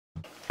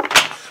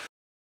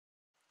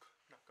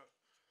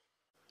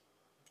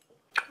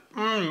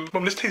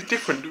Mum, this tastes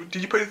different.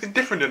 Did you put anything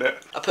different in it?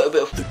 I put a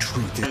bit of the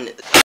truth in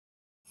it.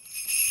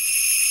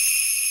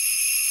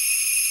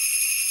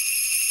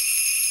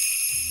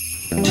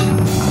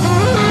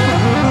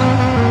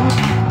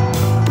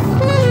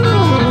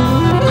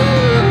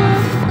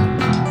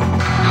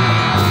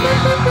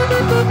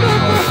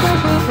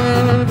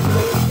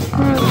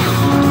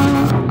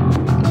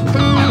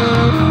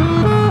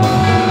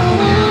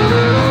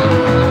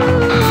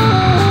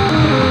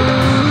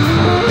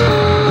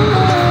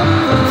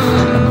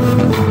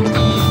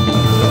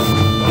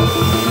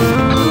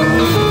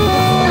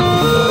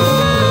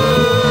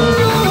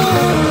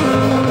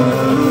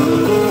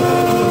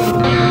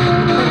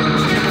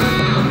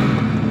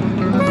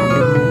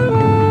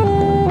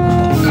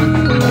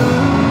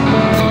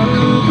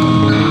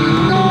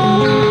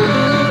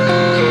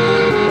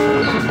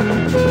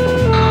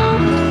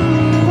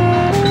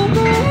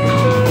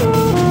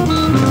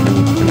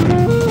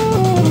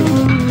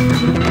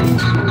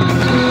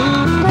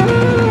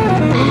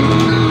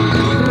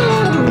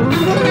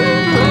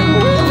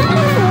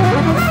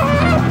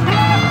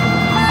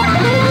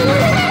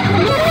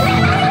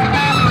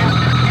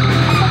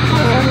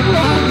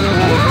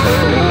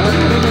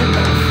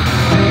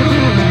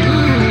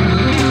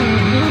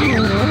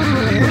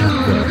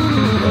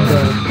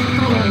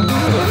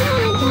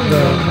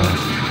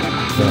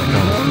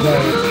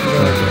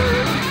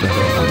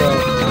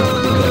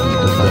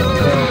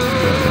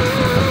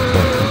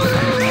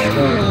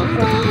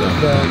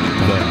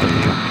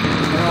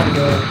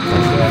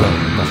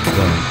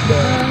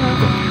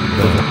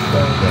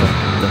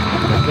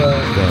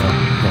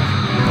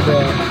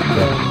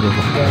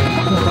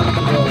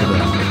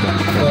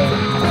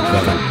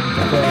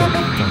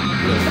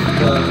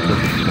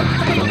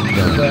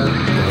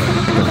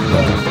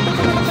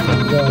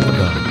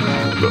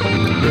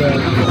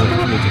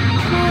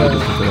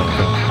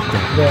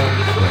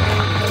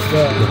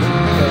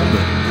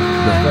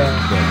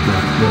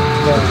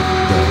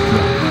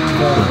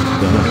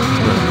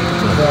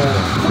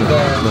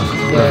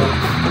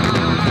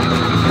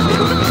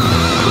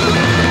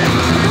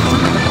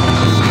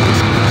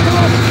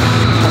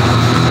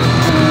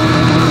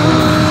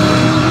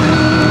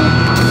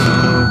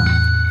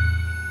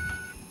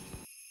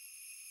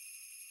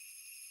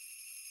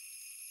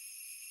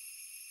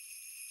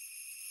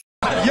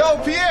 Yo,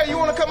 Pierre, you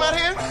wanna come out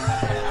here?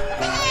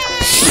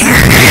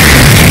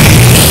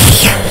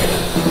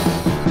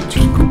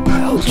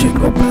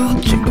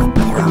 Jingle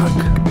bell rock.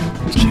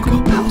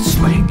 Jingle bell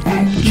swing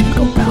and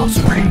jingle bells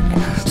ring.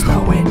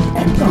 Snowing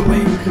and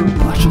blowing,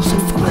 bushels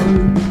of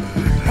fun.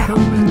 Now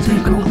the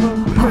jingle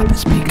hop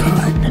has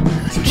begun.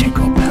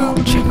 Jingle bell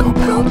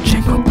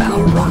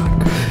rock.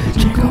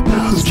 Jingle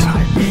bells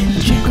chime in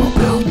jingle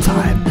bell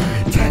time.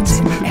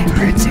 Dancing and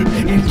prancing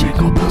in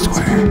Jingle Bell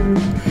Square.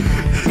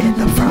 In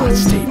the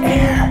frosty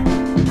air.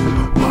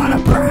 What a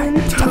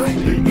bright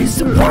time. It's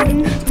the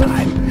right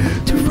time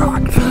to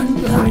rock the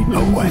night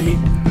away.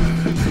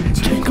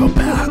 Jingle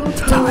bell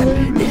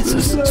time, it's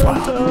a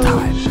swell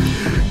time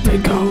to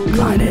go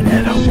gliding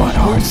in a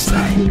one-horse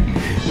sleigh.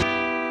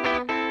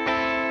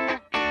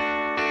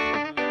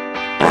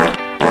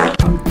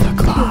 The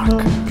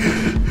clock,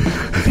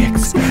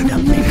 mix and a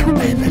mingle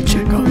in the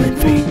jingling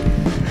feet.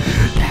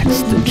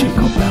 That's the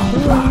Jingle Bell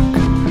rock.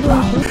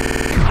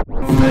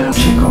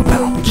 Jingle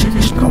bell,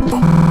 jingle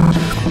bell,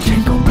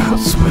 jingle bell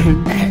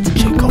swing and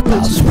jingle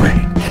bells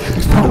ring.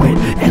 Snowing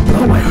and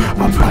blowing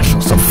are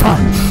bushels of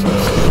fun.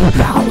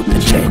 Now the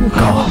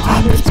jingle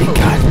hop has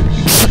begun.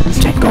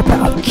 Jingle bell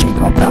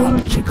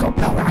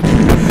rock.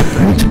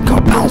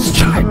 Jingle bells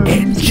chime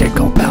in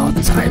jingle bell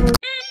time.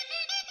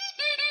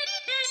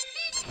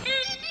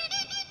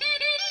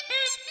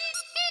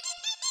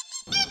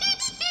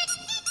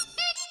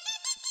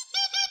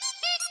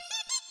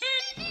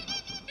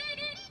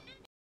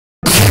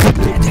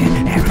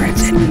 Dancing and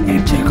prancing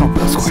in Jingle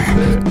Bell Square.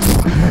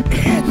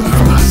 In the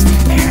frosty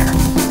air.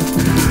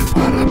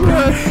 What a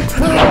bright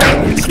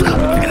time. It's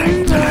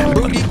lovely time.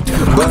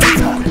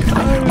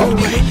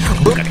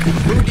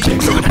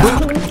 Jingle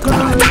bell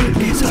time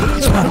is a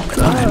swell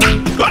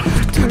time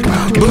to go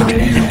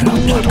gliding in a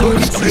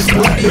one-horse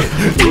sleigh.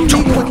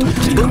 Jingle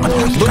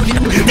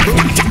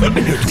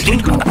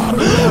bell,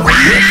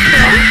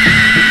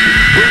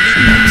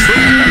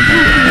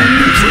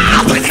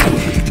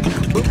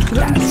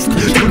 that's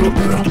the jingle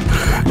bell.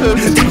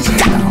 That's the jingle bell.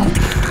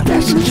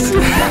 That's the jingle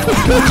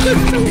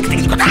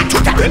bell.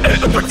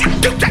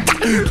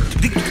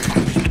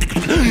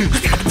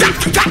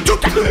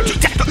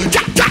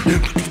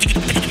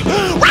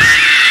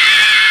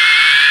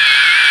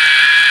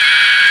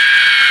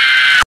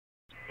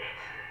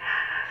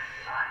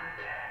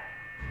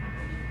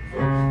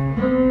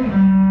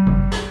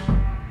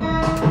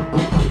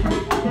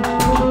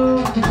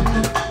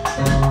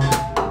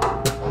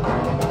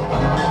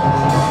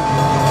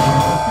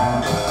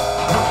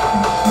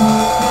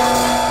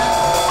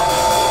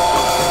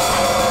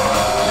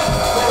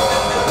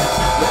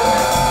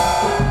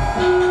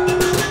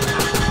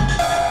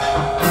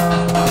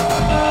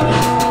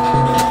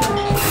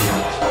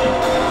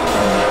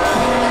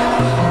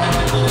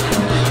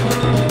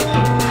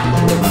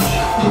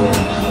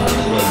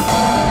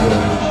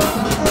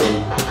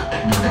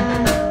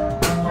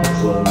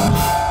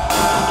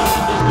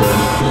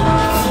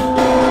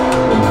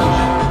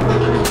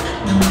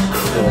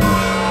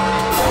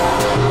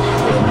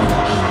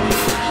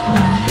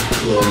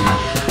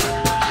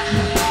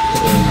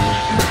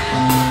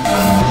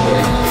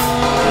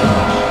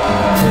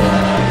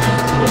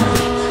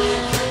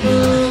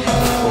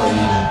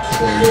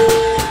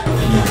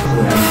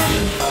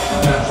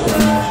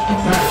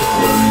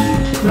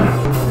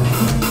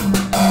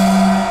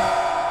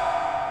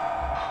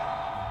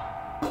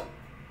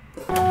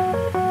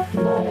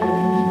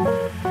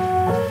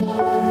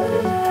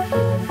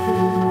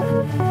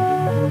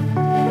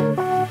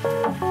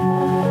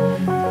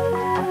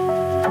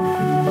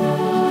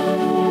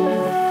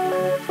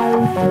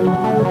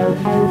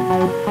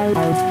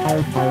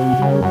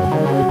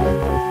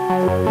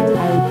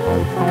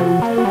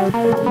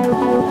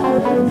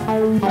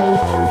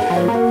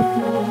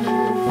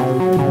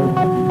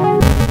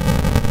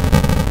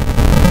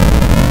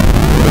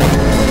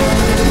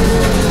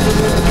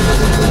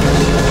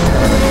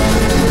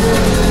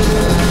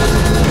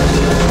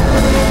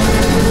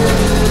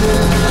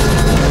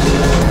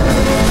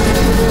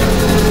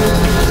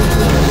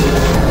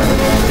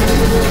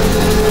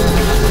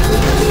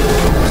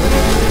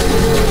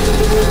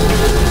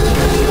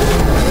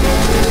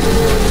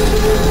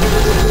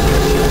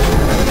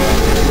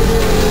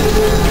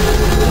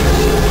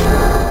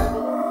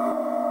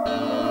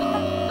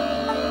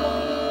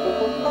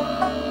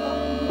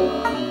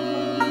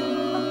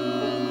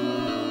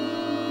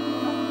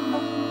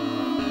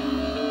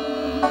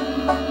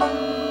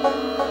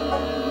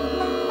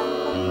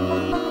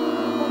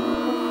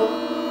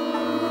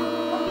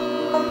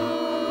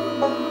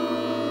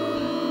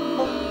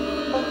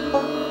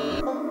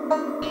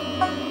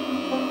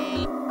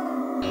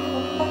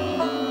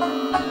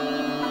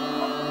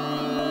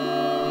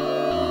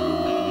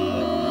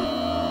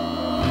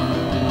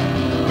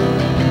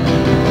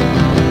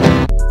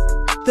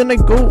 Then I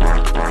go.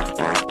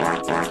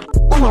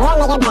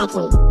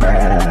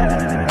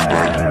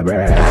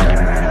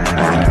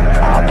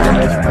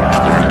 Optimus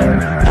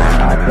Prime.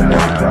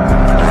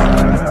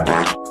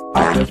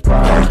 Optimus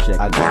Prime. Check.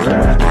 I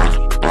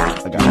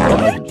got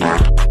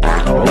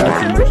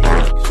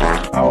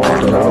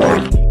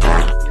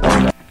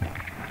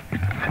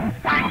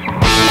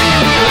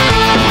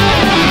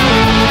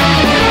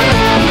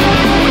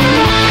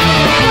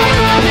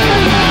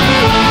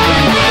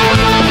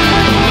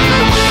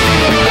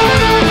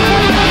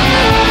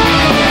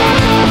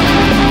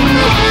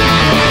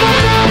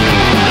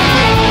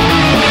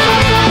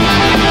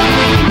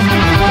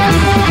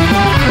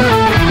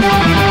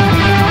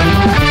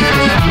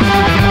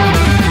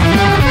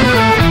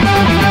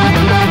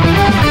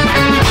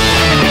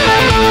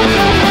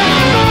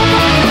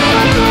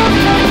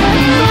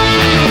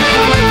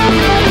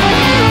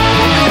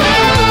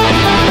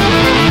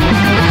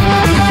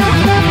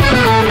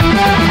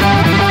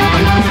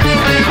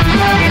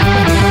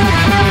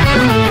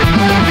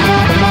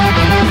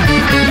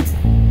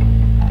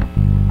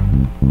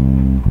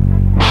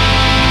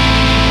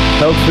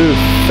Tofu.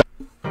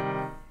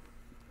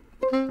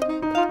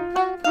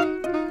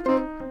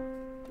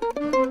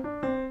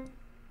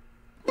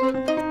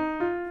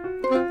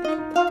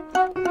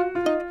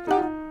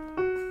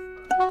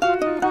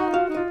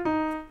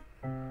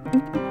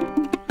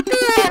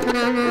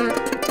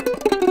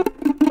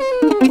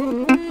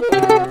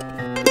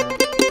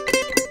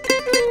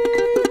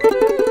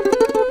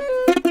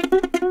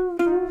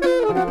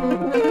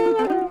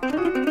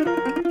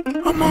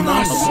 Among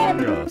Us.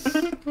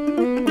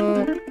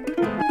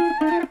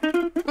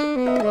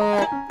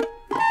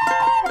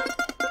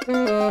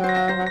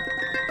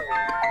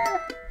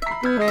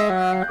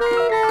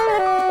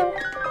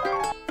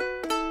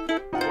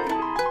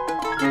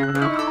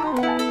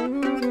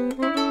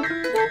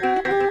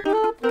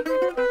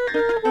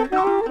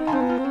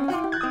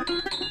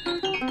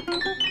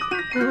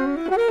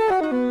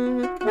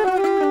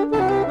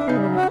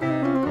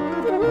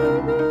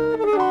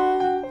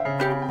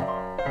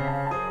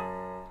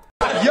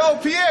 Yo,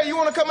 Pierre, you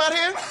wanna come out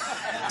here?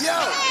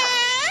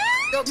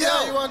 Yo,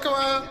 Pierre, you wanna come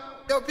out?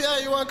 Yo, Pierre,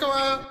 you wanna come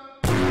out?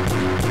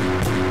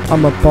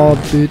 I'm a bald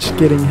bitch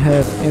getting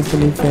head,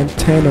 Anthony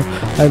Fantano.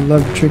 I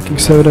love drinking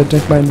soda,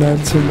 dip my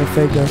nuts in the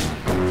Fago.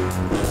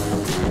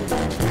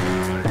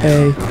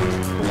 Hey,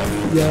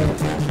 yo,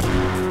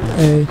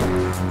 hey,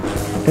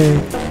 hey,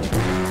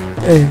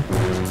 hey,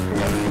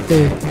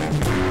 hey,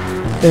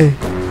 hey,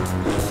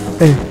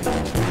 hey,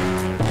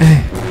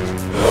 hey.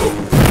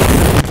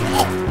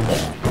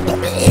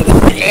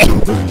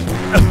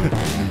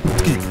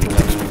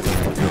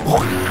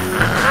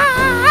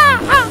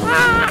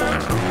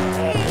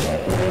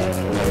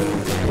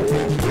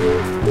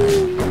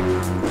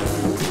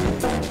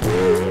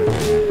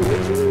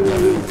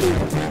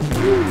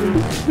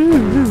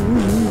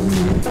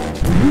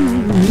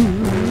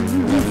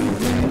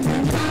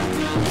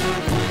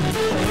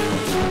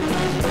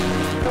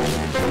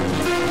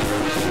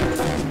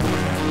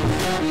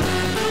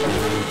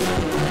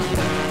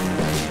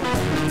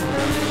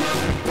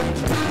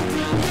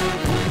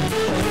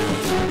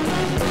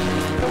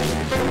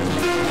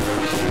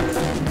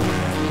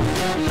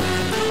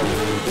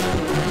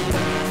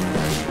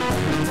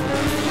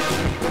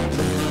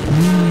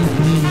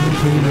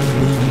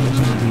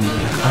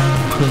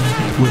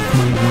 With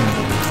my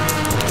wings.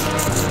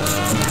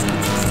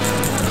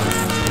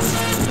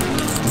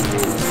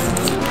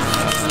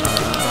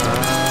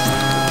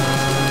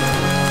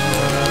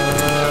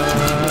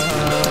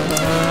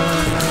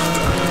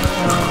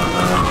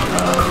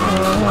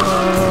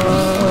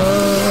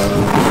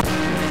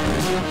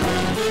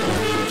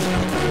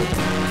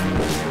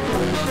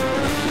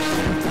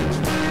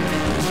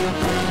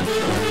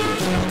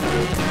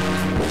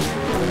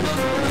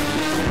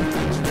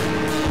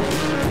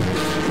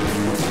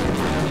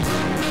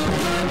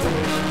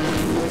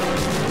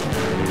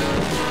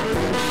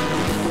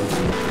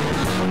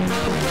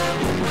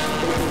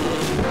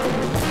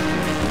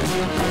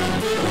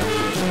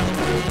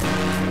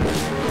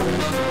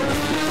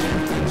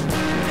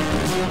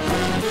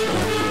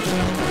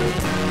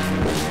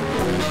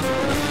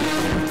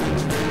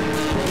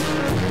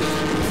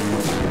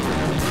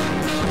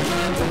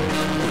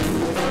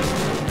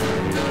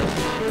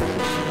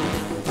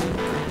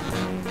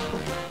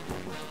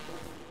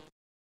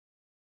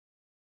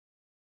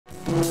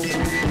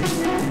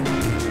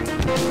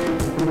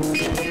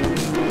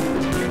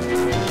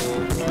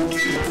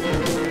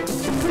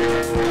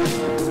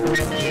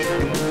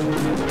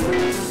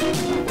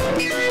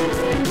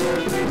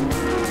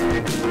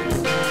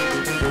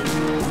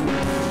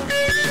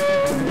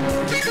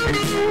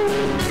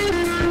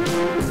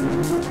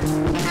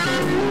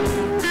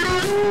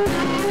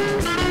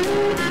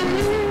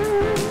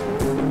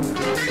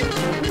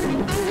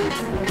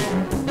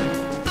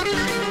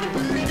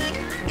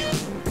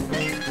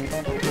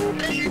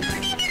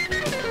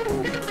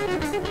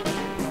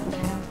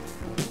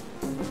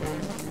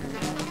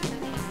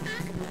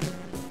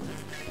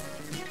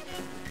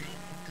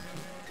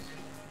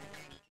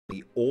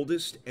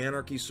 largest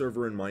anarchy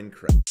server in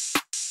Minecraft.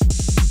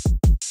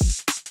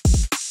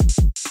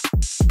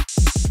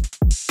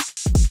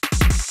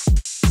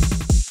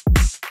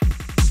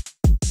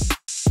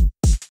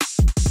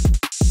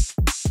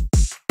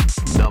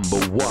 Number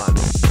 1.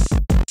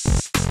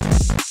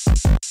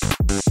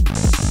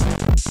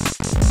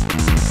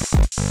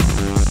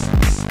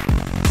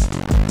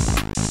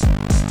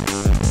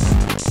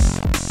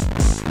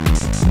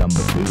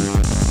 Number 2.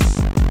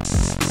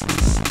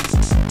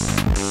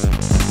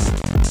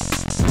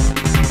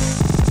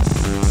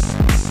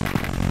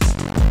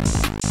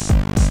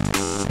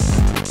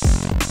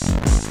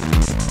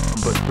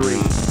 Number 3.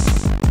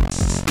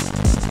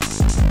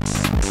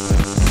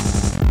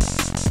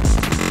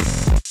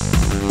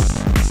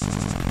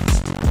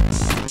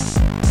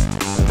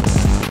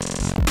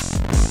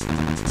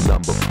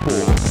 Number 4.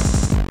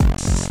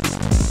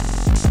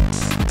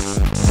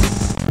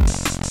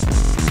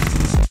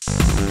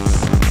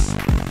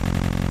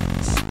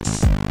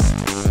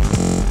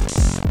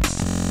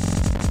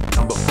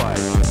 Number 5.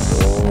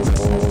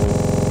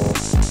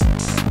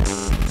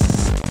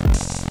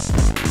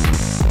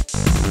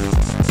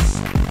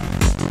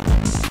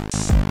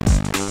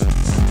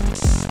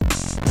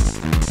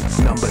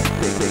 Number 6. Number 8.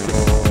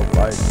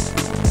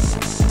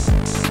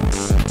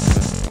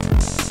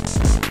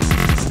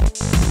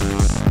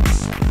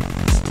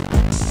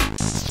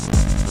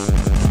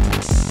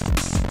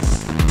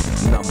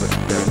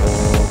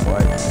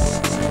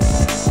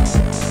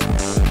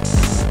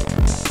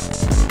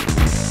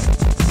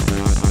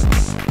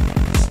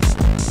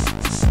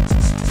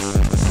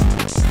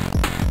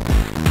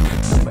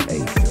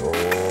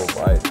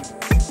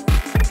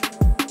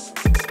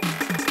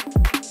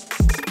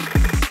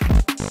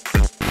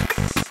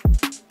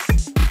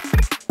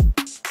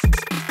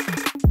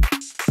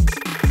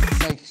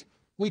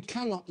 We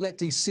cannot let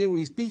these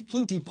series be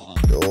plutipod.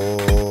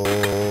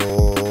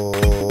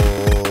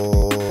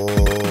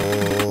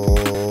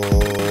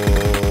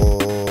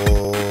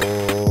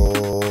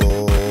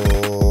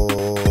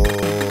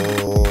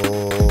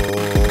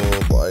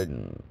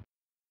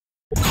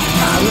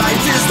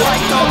 Life is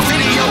like a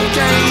video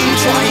game,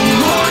 trying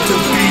hard to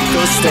beat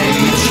the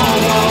stage.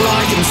 While I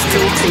am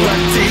still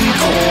collecting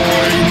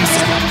coins,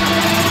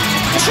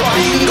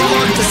 trying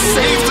hard to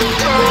save the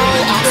girl.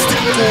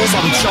 Obstacles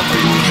I'm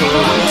jumping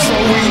hurdles,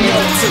 growing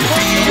up to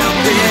be a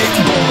big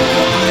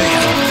boy.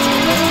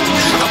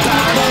 A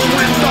battle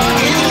with the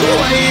evil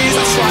ways.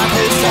 I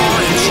travel far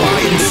and try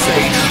and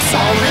say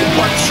sorry,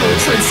 but your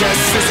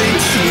princess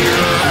isn't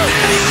here.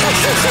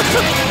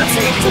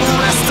 Take the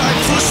rest, I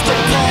push the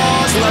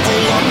pause,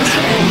 level up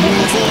and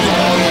move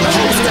along.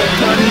 Hope that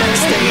the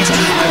next stage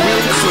I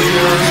will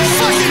clear.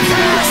 Fucking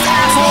past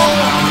asshole,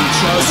 I'm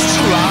just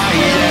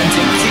trying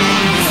to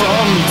keep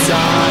from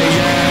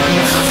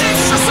dying.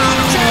 It's just a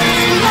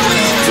game that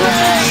we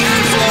play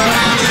for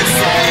heaven's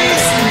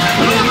sakes.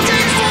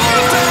 Looking for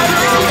a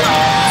better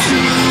way to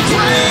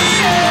play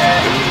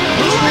it.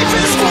 Life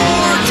is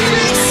for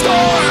keeping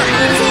score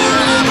and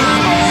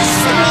forevermore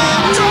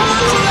stop. Don't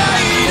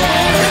play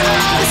it.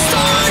 I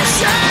start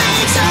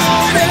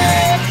changing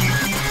it.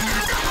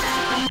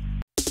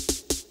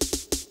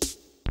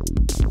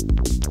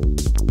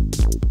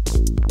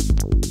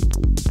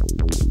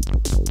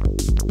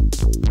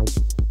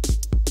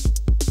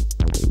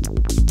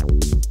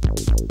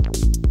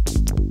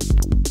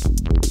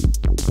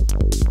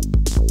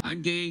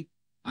 I'm gay.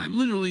 I'm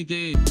literally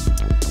gay.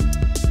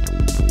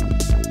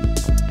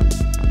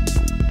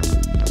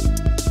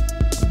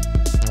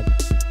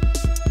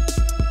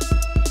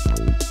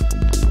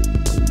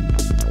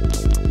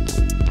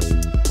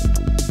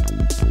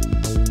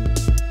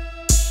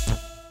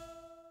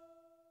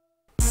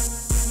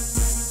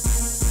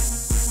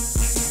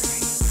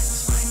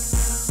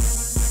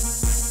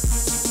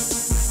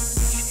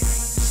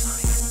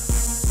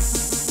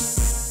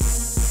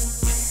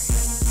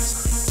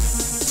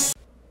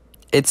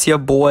 It's your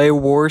boy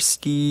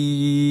Worski.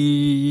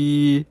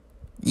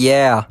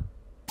 Yeah.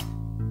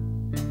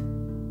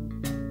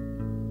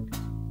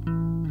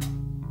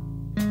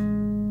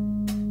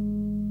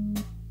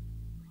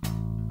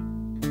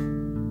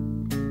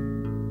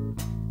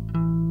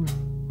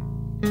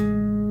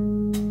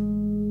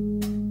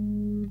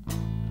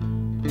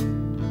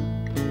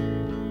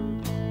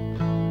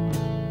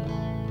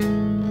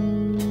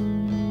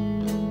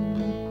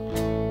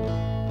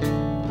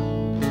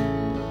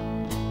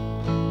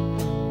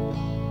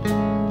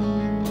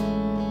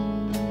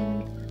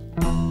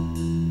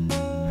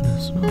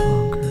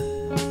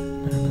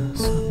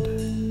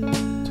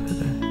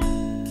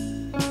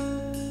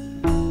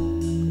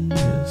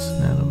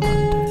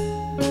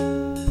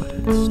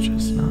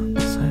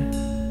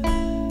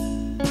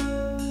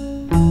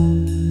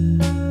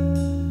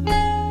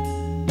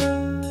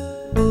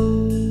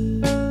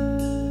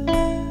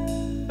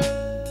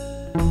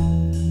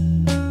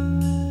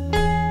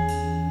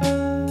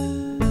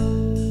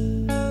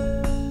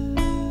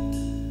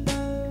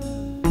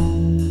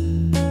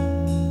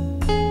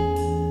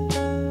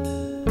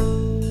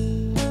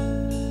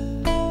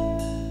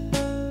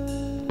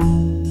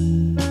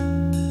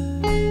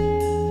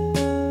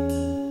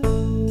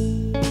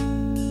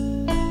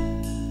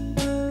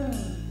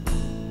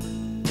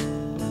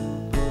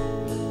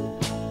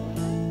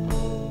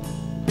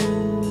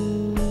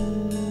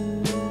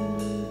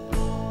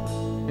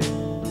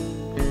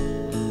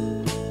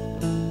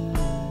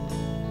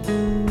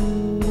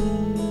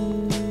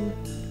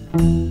 To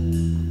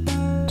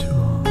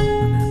all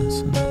banana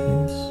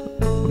Sundays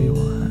we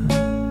will have.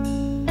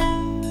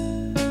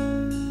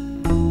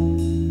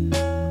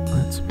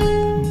 Let's make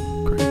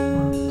them great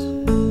ones.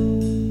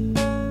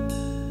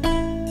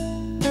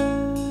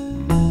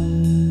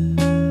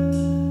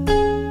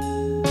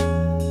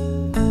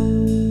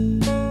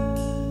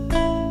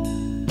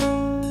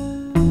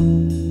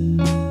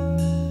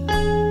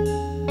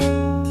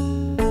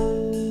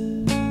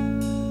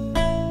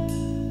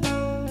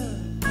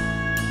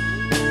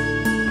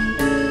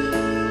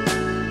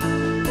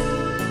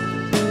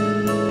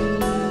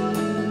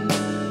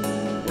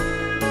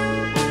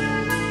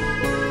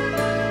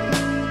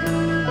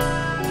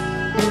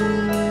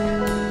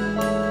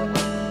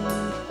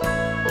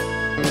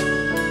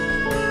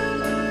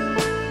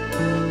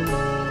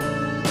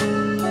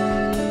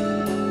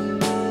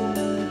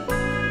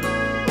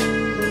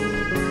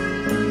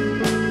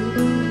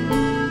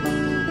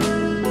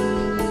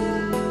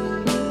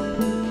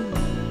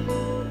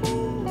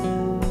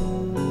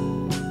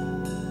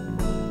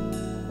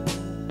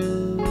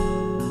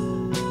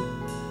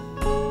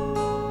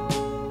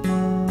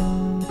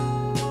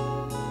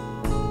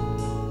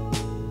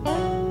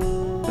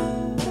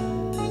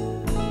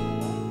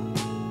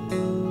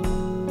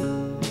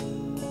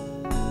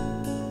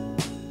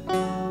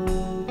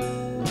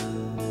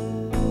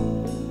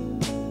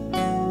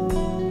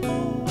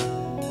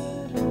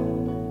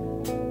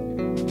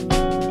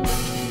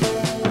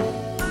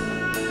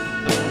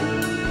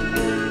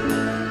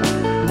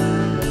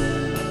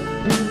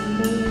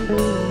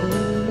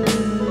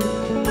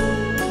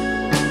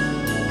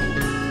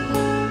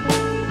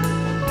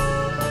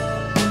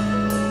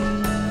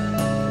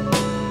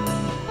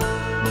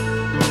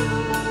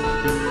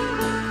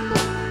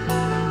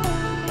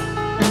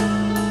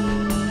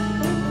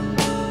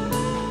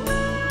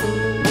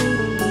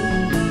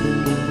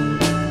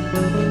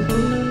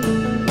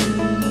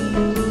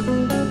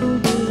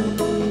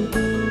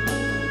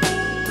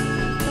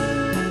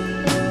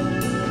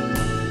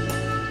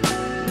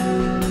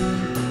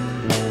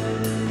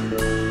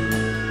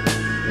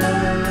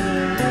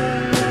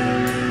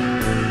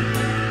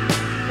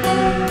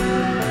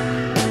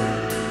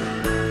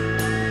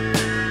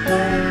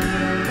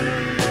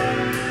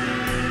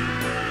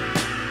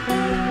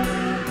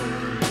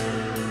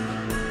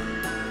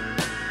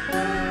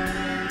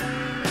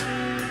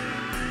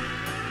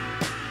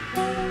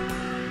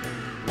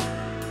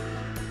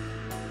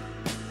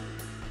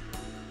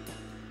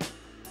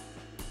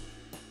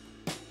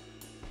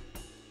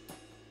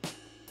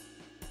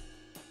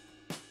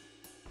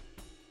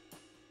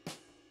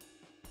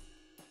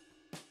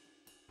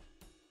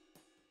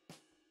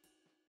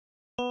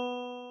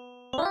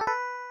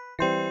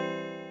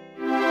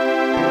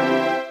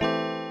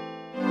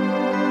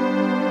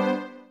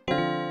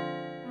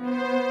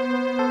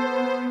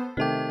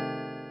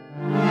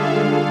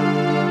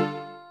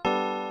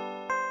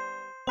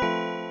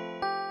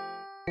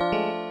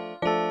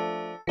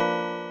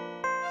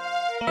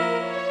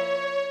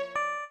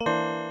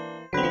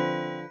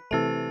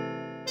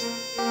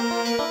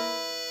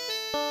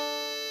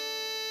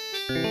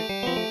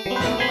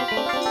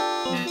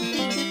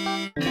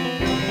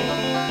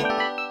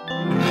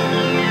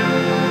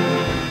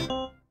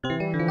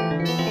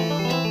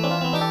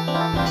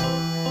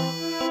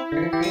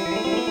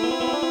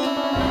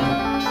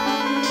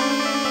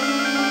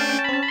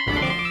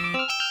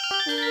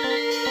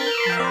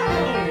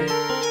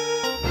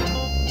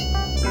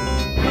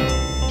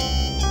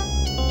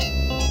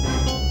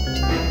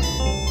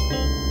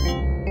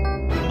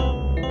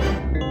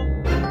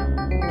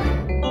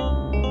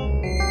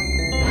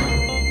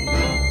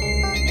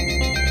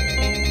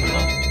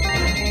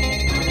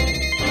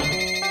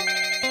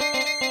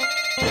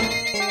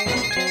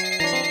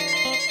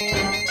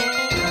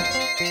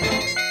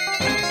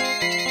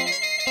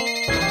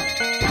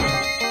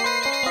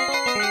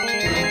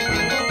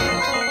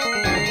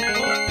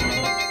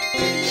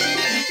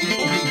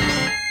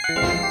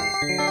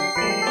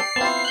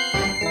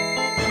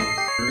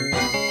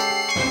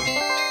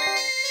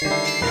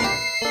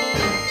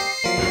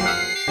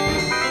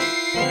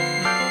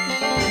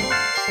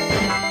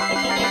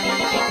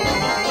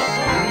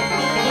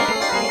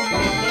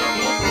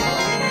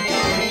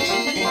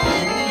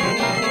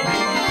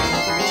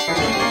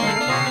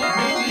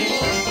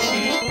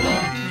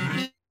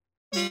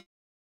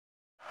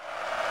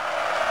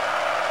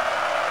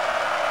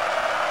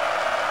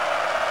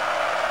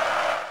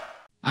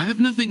 I have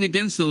nothing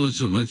against those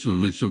who much of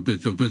which of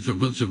bit of which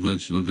of which of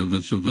which of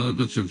which of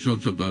which of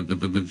short about the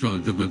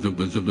tried to the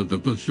bit of the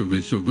push of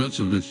which of which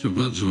of which of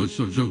which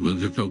of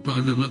which of part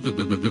of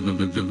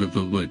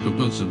the way to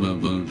bus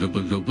about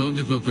the body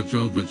of the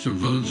control which of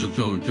those of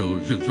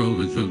control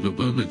which of the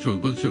body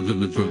of which of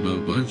the trouble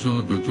by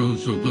so control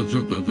so much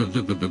of the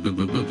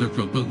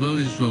trouble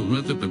body so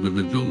with the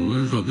don't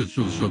learn of the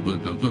so but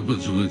the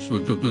which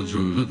of the which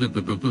of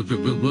the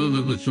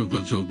which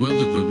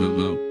of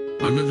the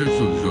another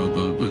source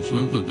of which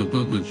one for the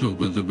public show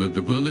was about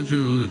the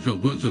volunteer show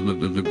was about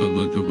the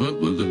public to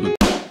what was about.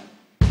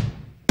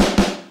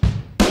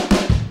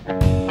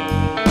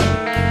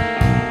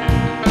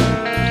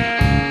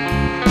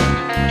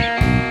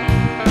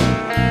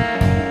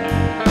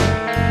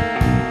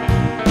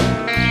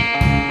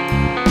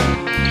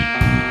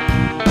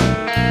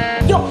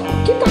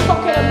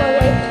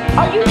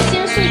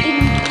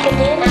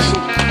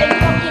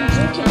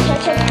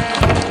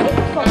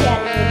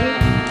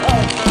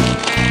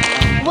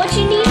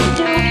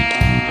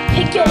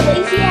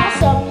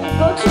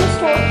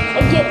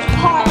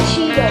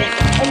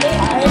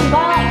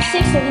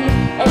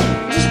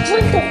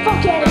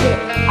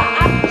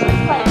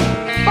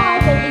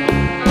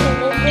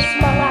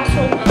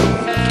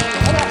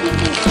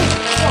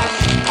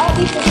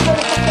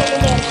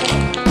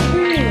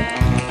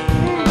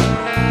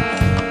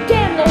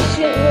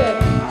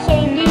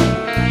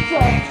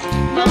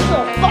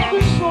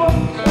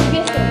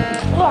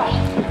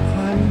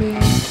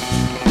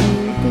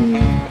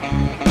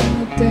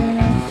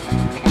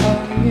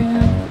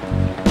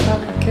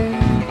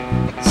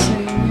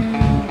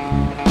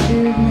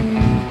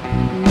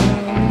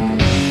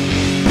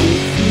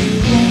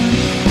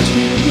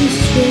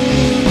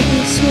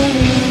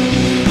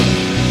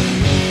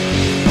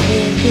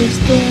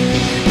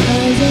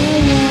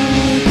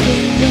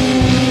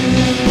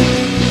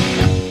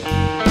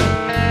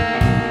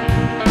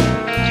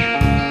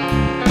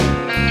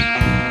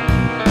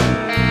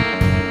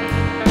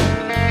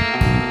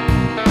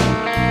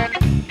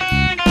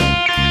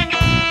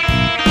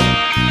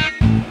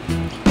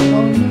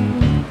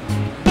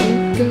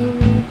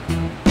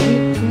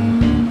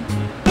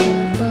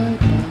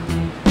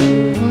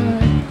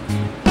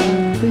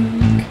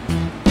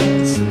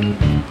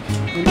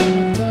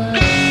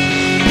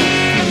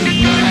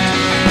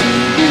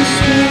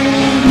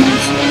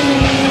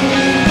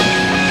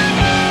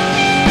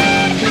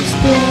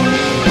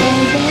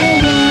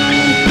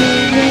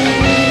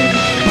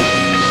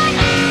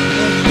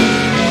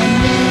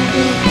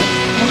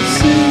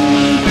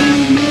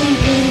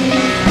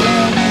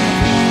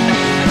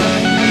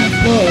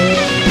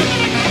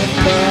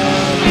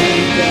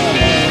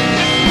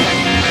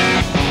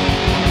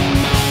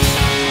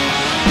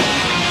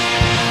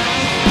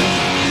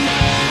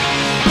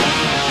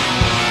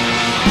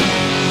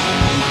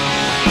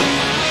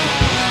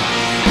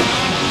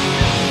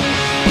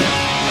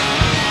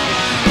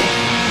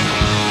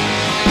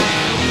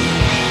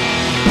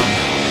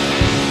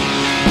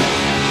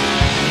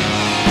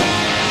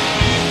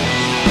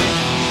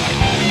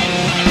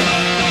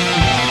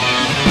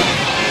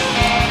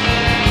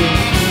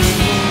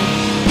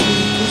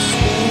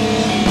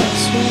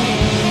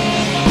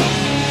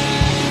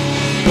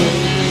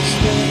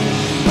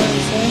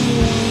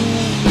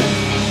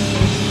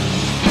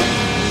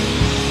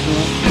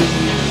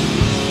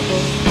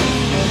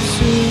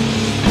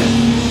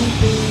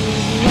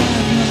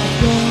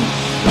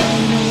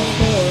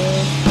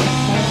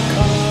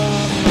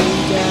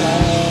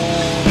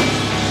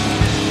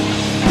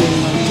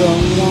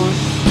 don't want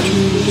to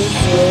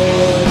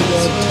destroy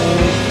your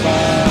tank.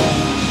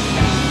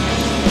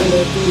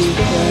 Let these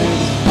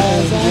friends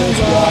as I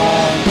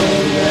ride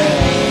away.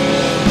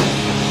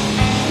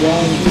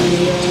 While we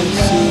are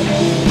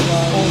sleeping,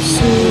 I'll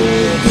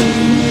soothe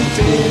you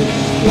dead.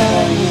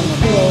 Lying on the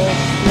floor,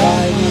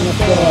 lying on the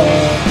floor.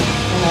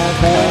 I'll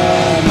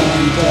come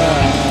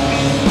undone.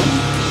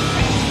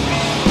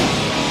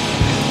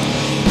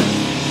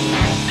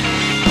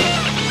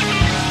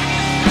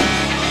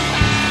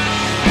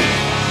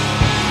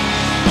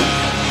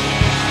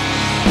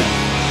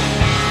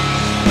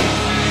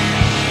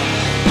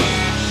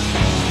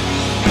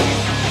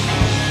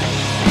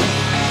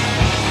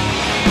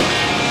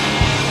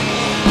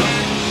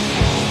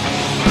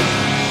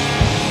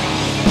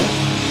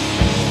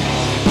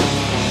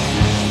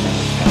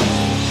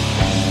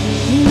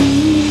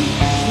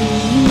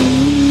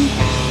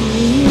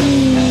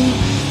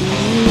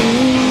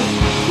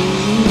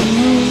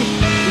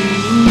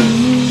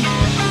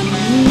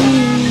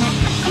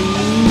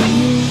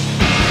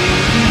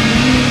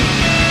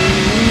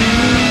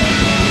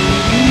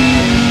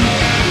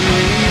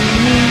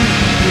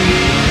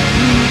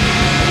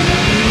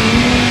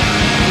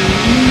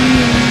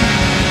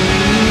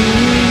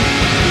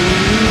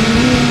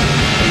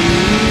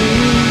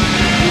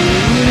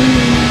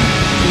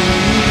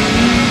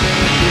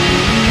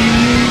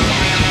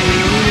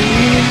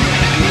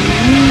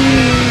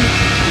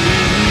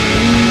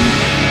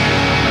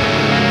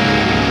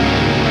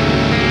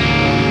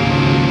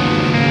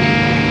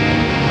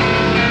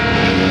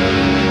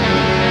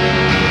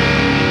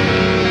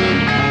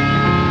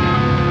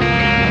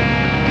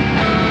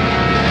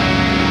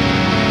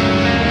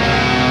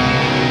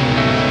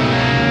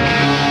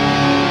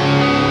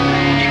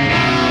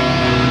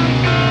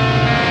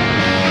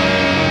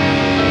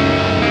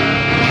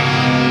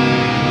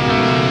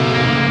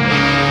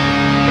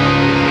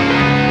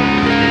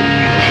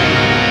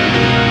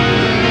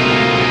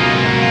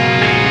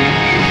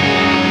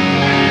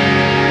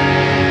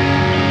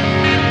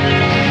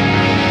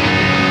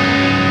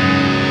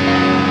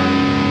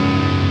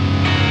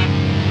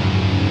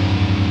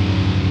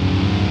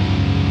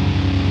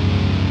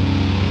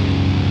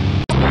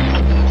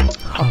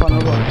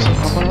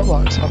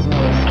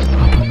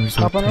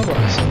 Hop on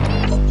robots.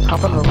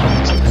 Hop on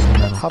robots.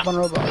 Hop on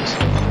robots.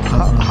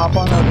 Hop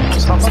on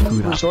robots. Hop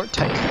on resort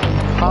tech.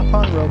 Hop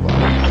on robot.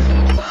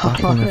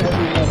 Hop on heavy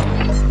metal.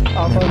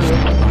 Hop on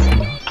robots.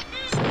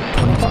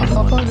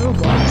 Hop on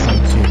robots.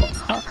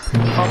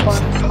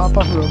 Hop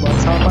on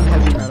robots. Hop on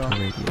heavy metal.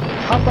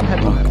 Hop on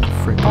heavy metal.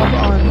 Hop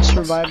on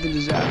survive the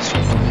disaster.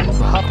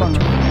 Hop on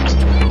robots.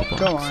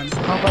 Go on.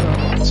 Hop on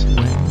robots.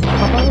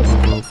 Hop on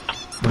robots.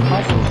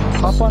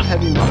 Hop on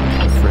heavy metal.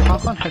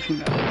 Hop on heavy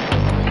metal.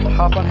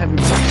 Hop on heavy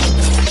metal.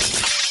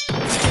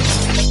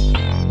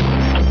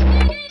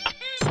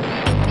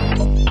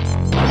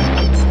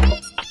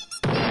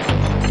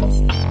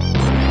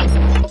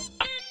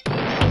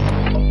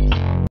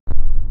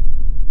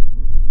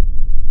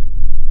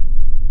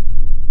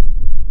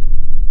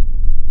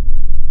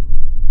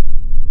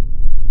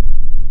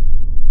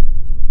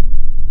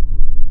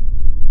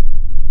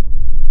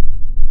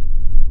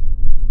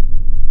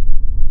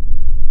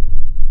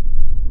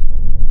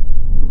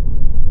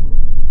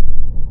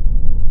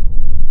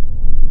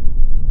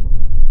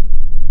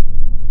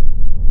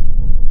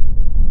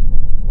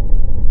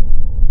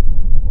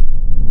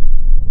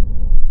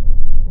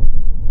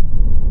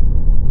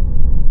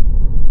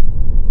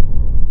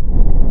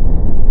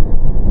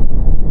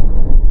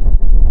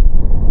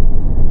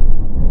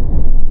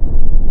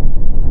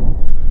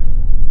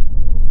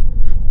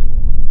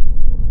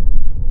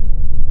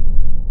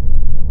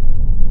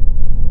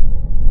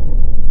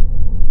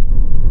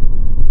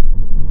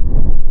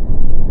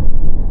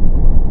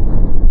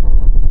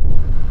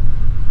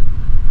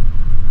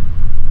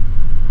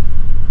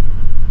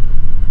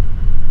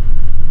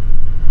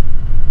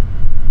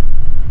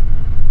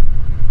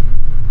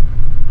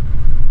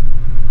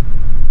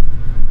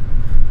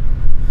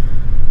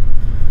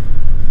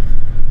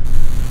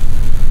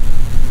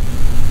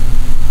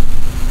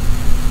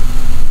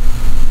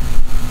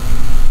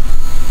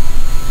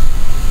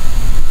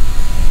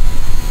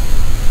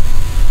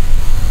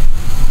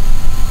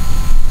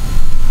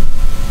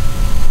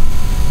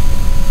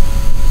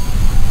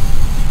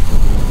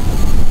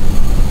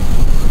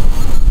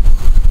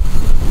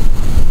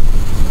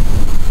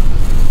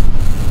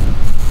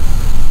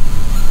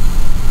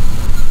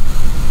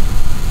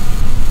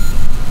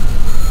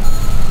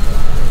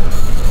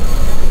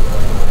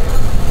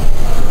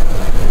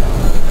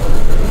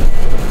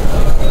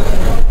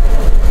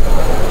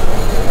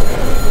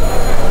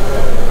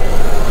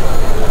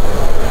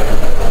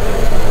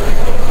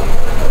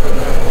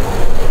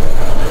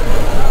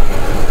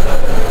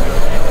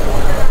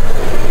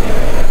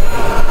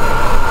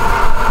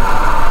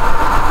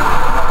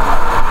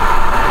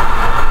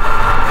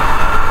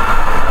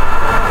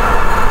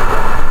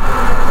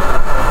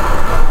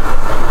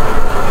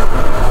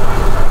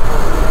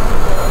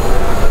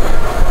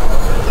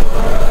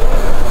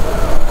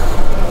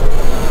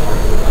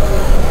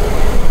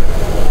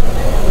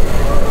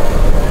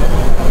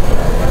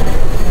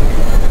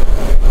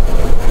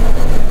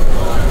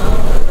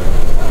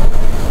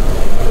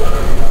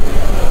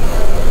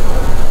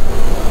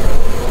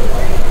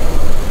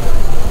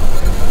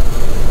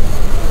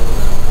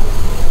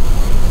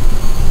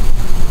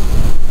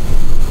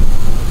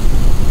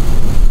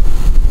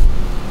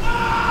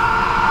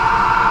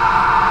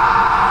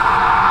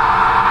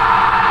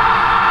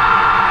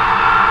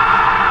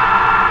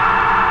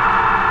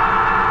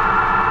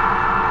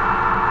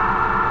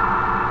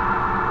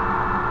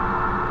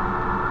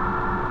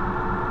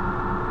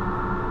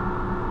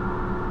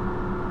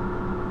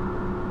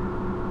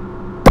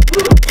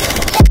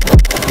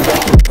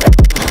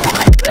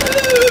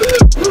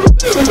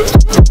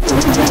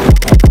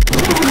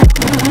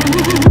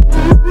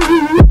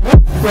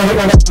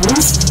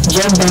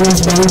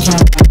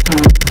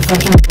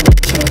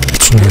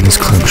 Bananas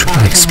clench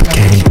like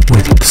spaghetti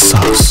with the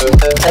sauce.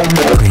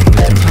 Clean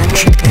with the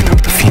wrench and I'm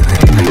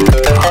feeling like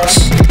a boss.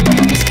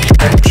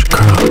 Patch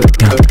curl,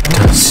 young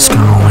dust is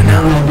going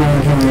out.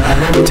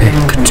 Take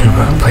her to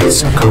my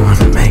place, I'm going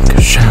to make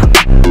her shout.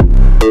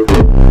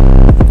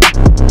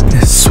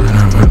 This is what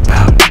I'm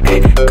about,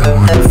 ayy. Go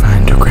on and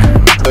find her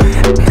grandma,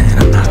 and then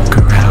I'll knock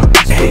her out,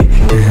 ayy.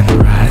 Then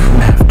right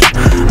after,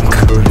 I'm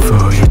coming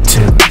for you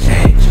too,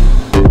 ayy.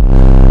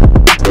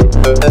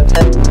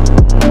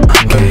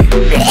 I'm gay.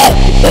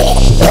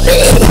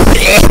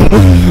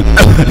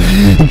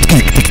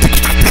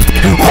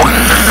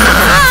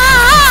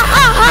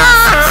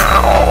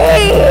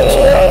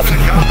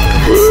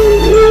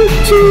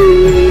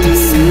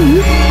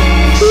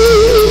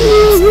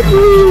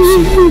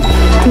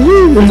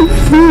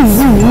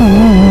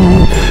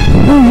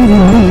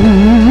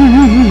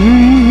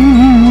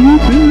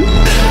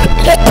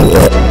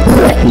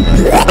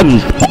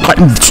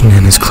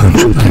 Bananas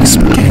clench like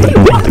spaghetti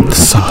with the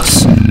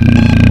sauce.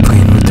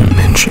 Playing with the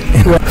mention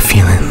and I'm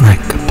feeling like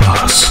a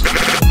boss.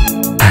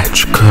 At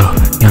your girl,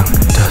 young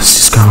dust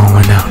is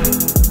going out.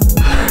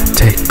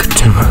 Take her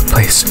to my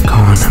place,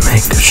 gonna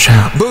make her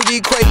shout.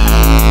 Boogie quake.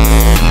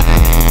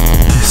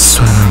 This is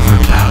what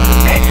I'm about,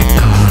 ayy.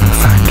 Gonna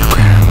find her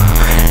grandma,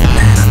 and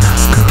then I'll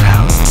knock her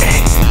out,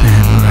 ayy.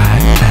 Then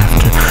right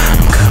after,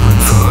 I'm coming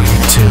for you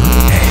too,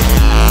 ayy.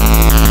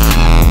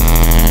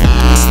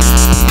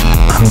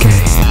 I'm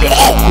gay.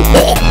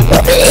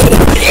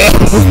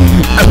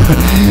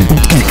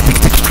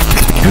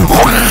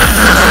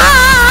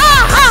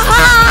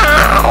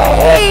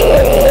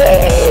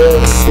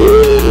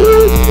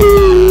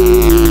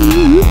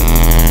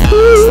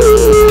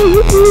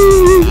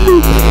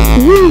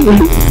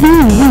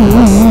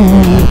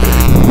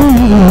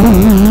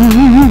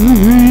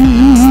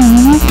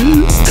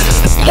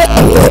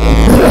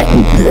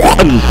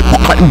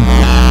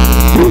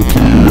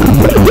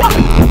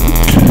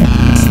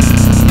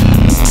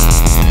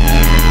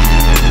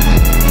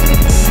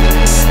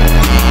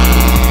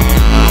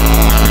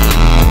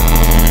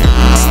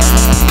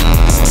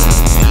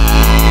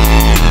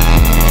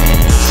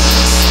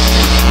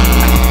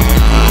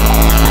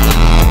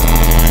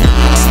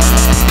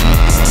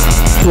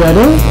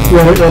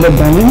 Reddit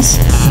Bennings,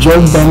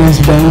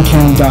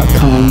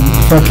 JoeBenningsBandcamp.com,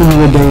 fucking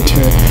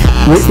Redator,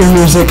 with your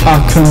music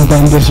Akum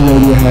Bendis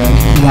Radiohead,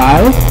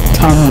 live,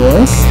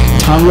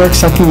 Tom York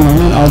sucking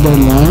lemon all day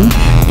long,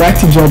 back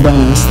to Joe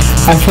Bennis.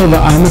 I feel that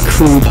I'm a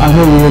creep, I'm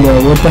a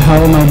weirdo, what the hell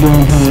am I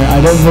doing here?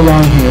 I don't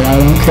belong here, I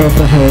don't care if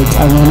it hurts,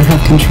 I want to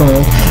have control,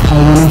 I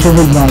want a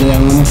perfect body,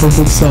 I want a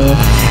perfect soul,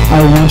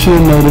 I want you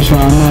to notice when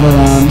I'm not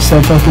around,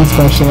 so fucking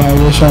special, I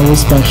wish I was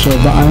special,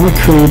 but I'm a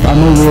creep, I'm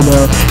a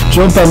weirdo,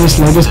 Joe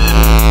Bennis latest...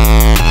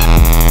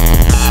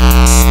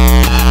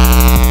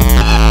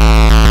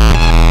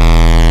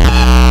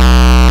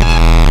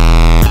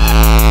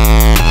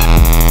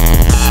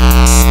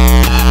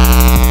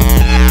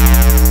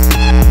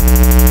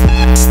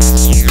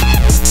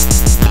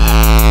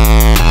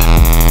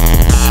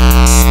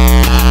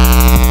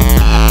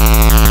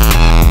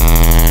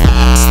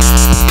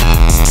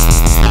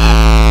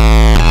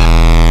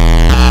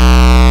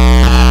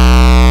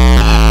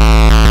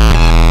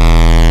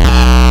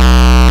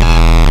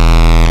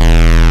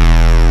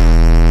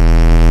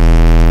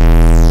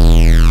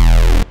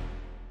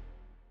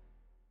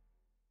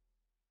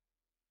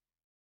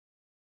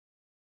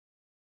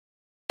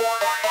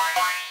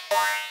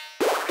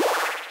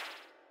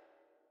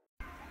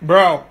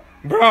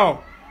 Bro,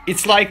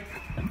 it's like...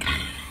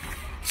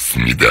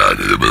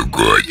 Снедание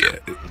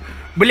другое.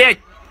 Блять!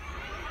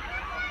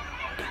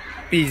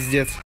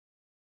 Пиздец.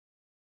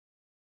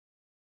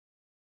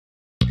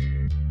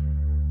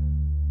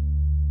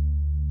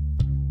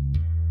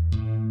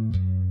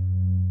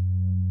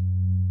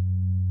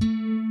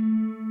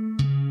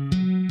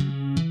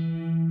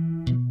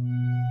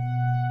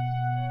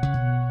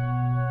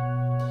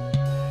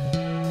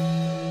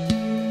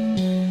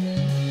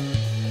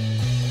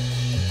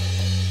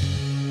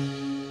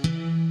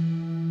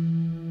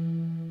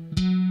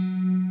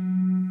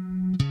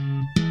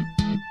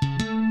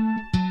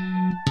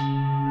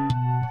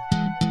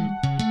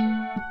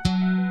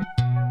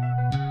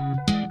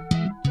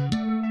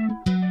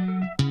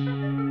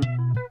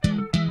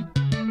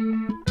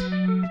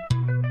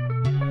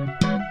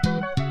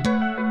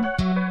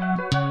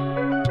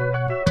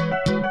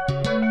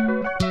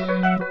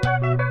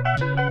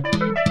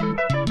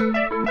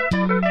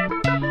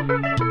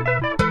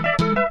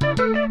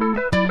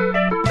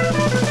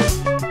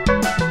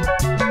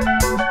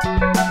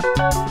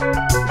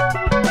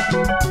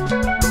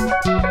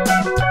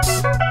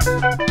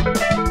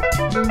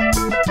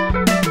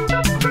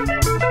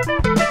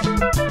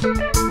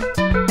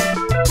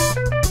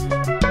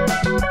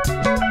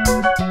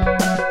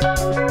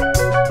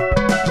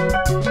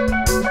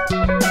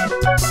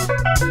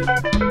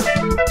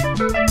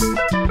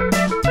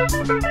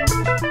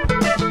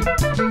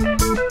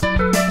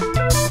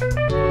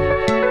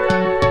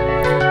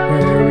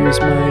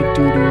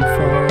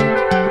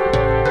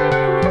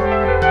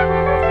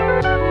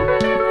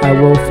 I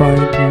will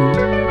find you.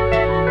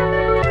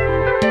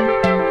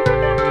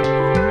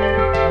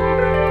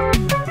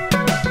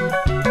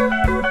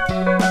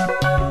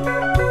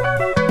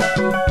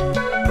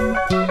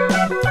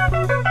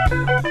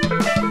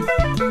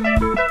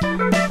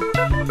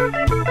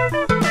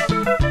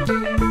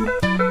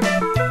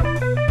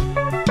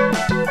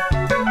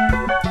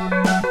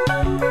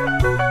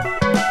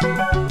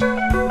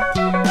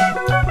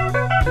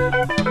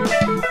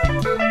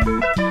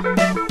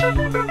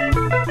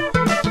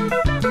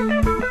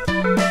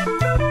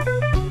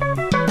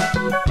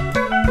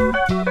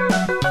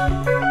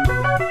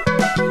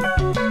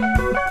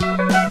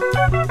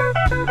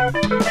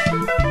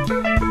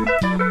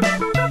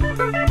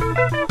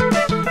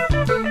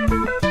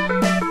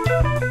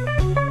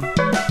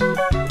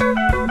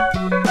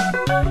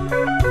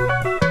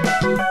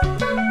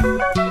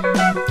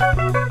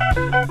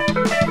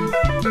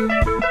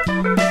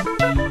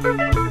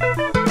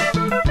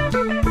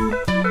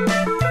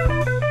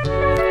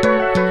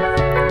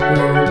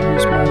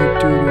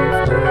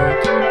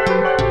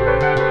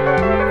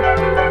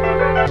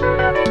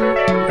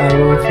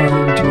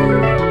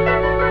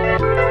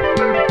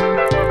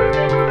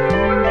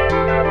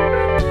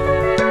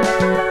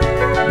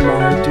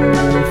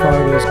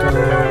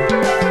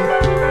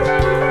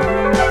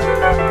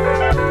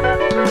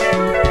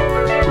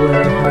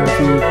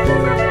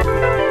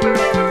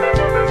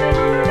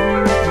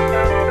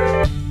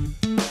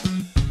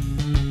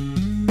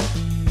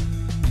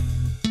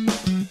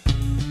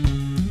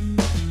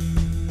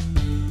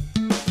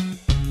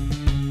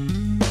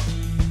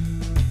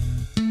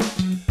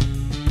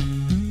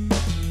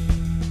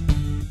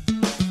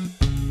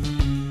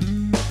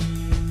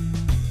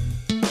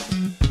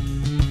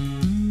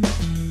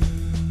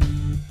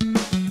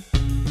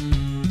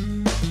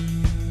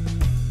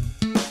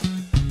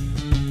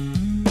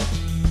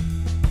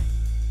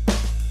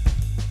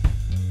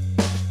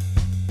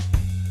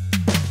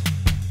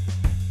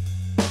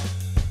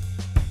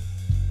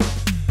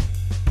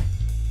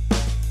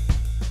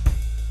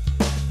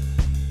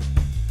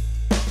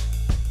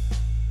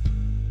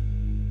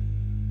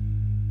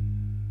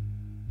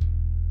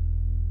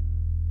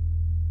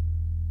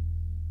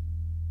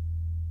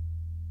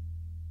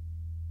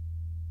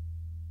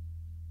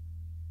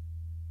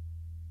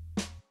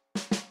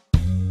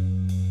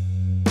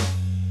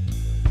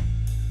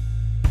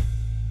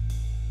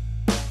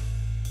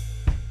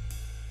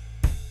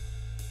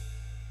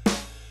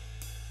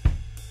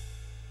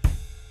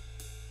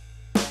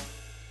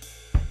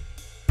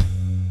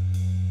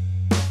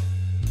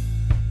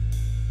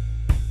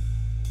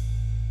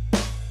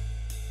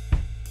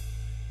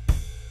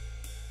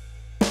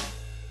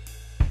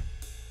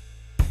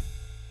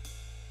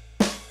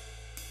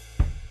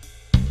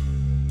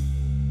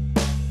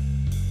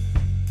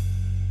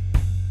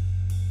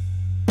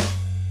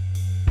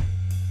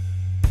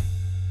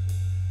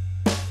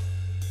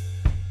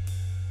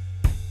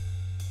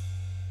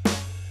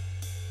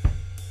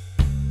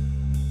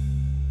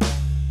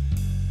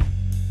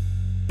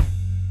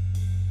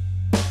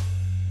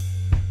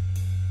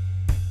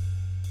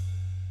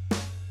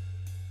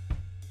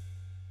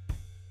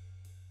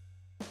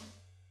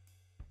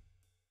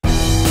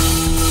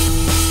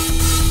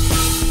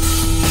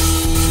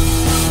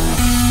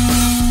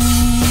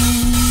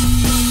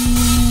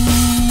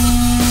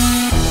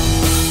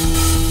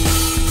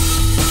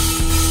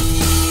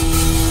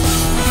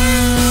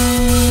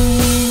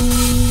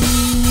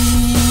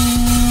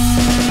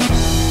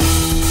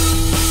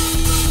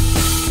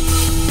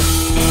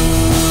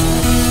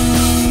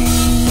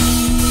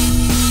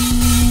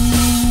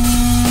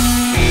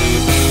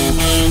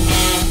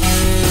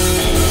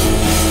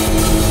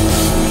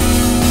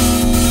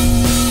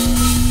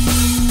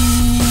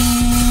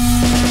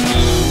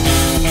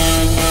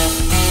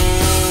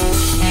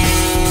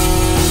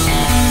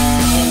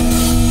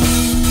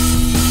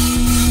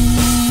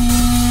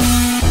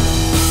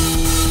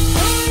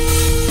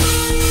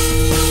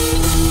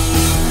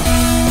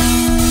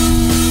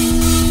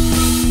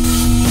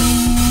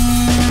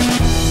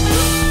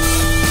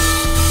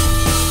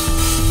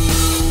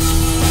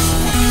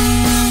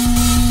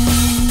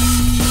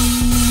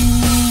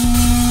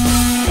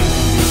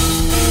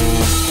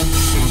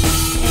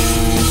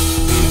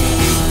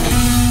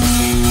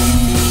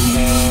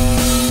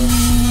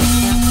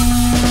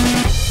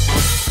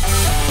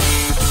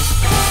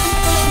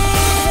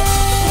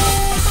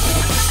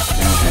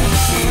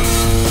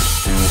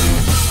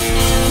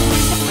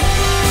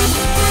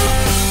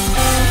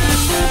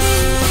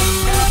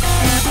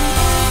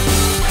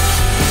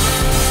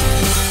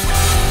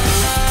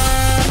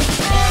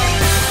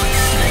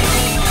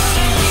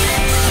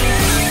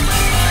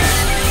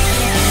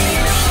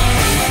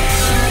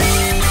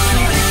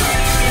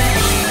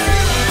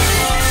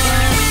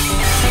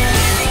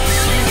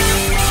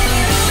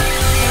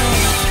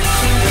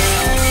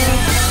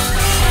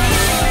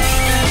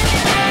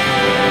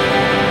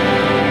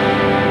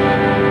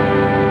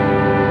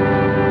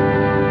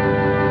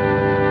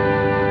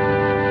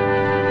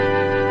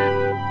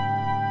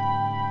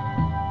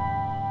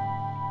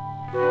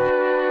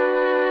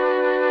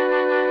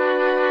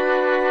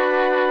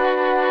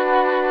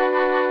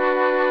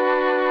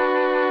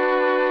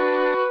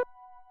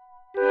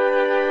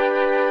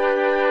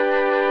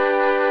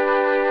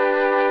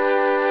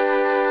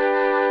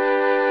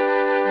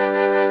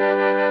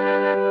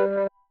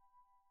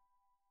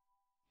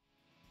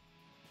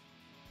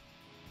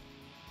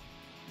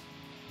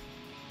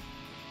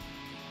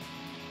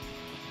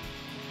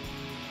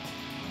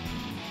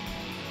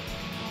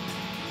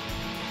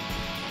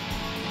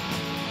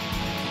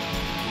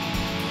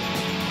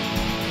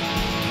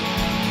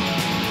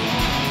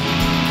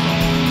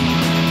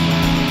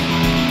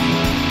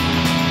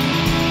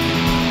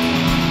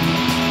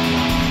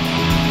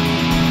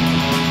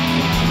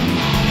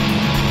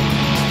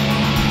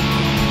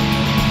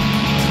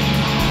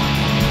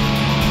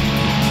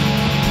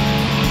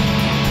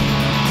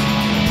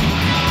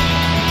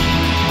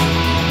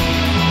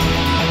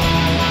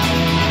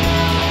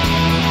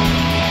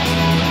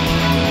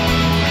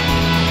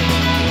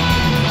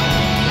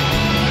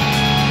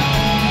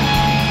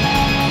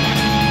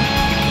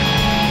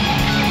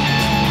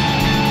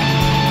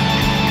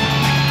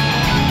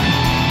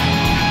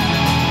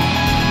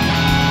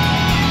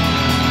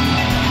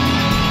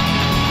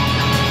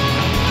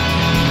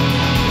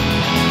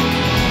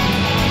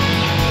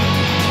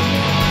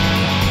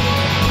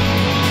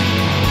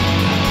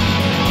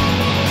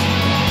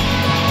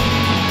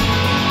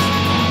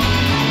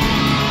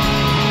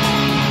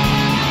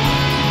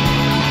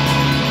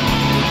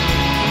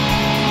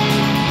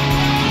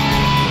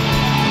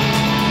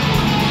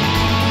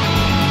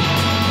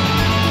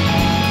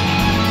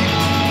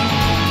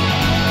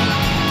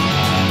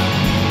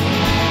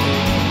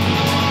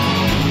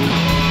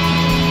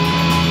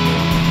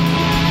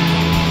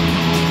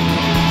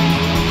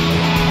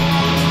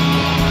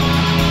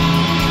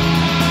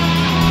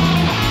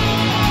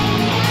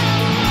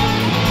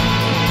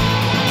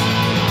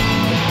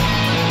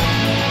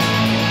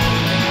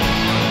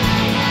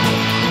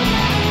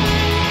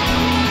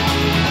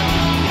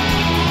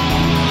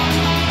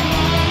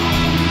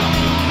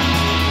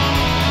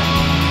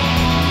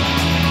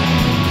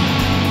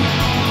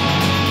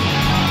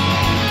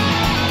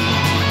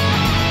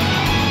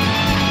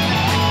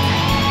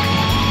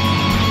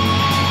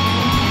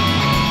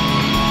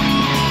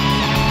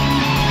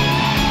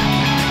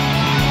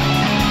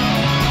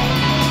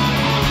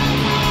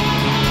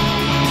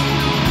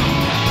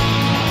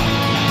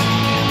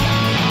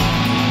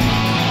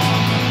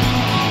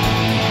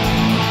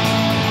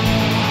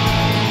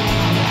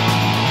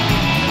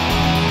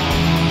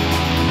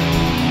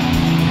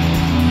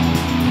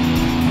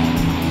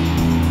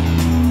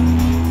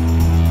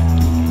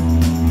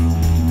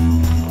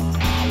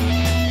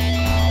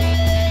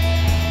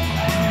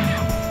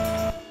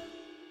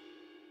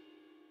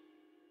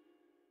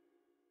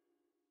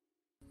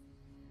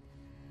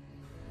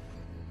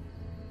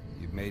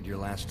 Bragg made your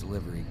last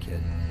delivery,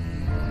 kid.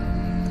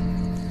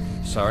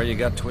 Sorry you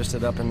got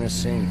twisted up in this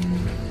scene.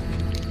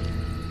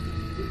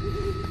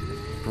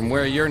 From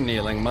where you're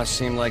kneeling must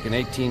seem like an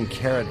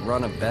 18-carat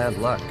run of bad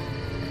luck.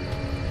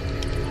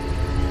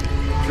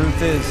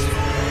 Truth is...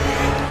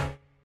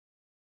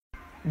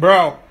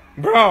 Bro,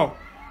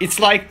 it's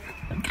like...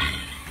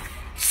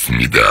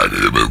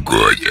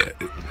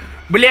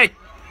 Блять!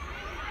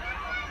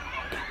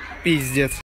 Пиздец.